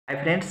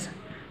Hi friends,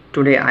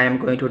 today I am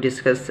going to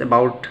discuss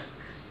about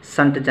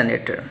shunt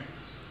generator.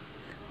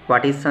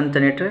 What is shunt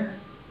generator?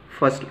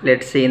 First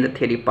let's see in the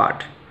theory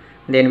part,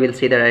 then we'll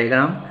see the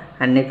diagram,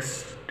 and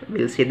next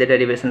we'll see the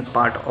derivation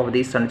part of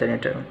the shunt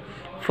generator.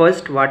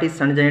 First, what is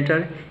shunt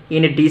generator?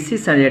 In a DC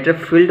shunt generator,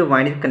 field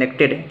winding is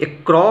connected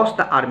across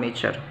the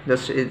armature.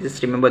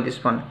 Just remember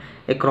this one,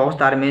 across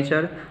the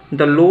armature.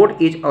 The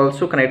load is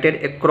also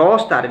connected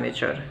across the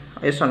armature.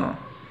 Yes or no?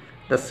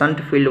 The shunt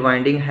field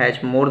winding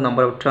has more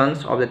number of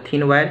turns of the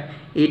thin wire.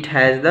 It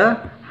has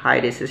the high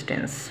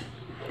resistance.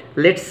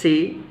 Let's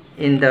see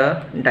in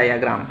the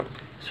diagram.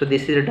 So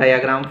this is a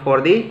diagram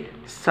for the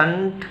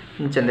shunt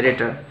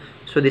generator.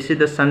 So this is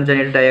the shunt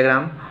generator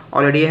diagram.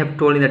 Already I have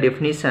told in the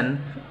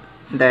definition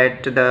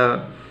that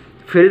the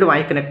field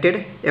winding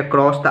connected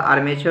across the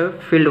armature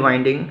field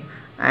winding,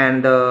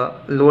 and the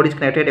load is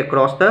connected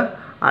across the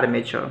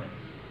armature.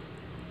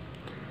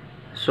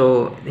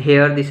 So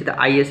here this is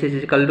the IS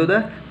is equal to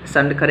the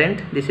shunt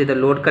current, this is the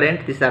load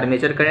current, this is the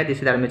armature current, this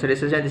is the armature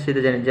resistance, this is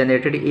the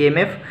generated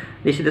EMF,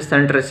 this is the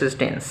shunt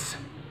resistance.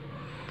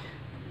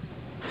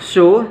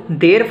 So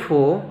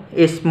therefore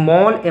a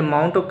small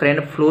amount of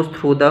current flows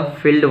through the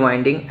field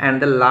winding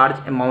and the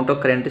large amount of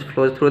current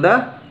flows through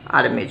the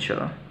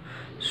armature.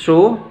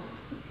 So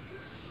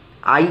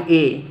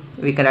IA,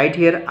 we can write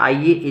here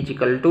IA is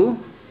equal to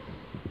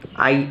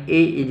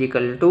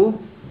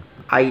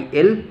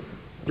IL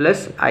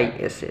plus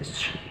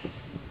ISH.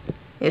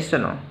 Yes or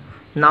no?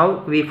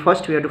 Now we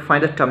have to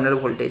find the terminal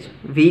voltage.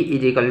 V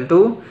is equal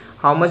to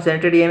how much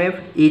generated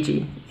EMF?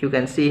 EG. You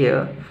can see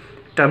here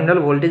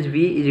terminal voltage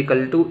V is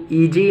equal to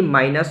EG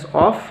minus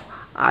of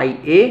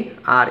IA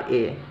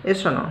RA.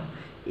 Yes or no?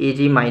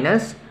 EG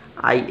minus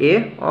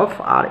IA of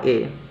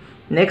RA.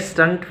 Next,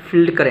 shunt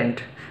field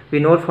current. We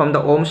know from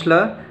the Ohm's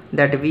law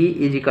that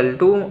V is equal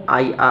to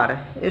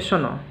IR. Yes or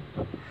no?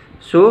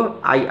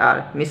 So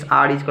IR means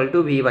R is equal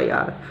to V by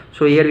R.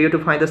 So here we have to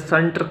find the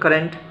shunt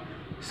current.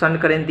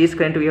 This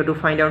current we have to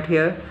find out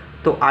here.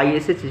 So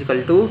ISH is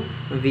equal to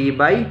V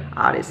by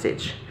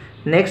RSH.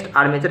 Next,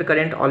 armature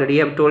current,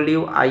 already I have told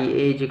you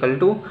IA is equal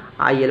to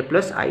IL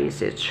plus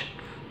ISH.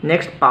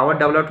 Next, power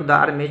developed to the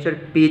armature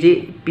PA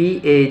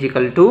is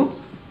equal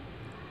to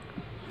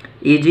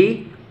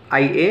EG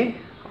IA,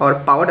 or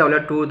power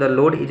developed to the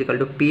load is equal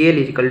to PL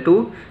is equal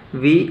to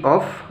V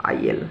of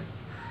IL.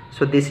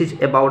 So this is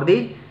about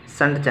the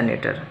shunt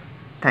generator.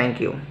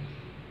 Thank you.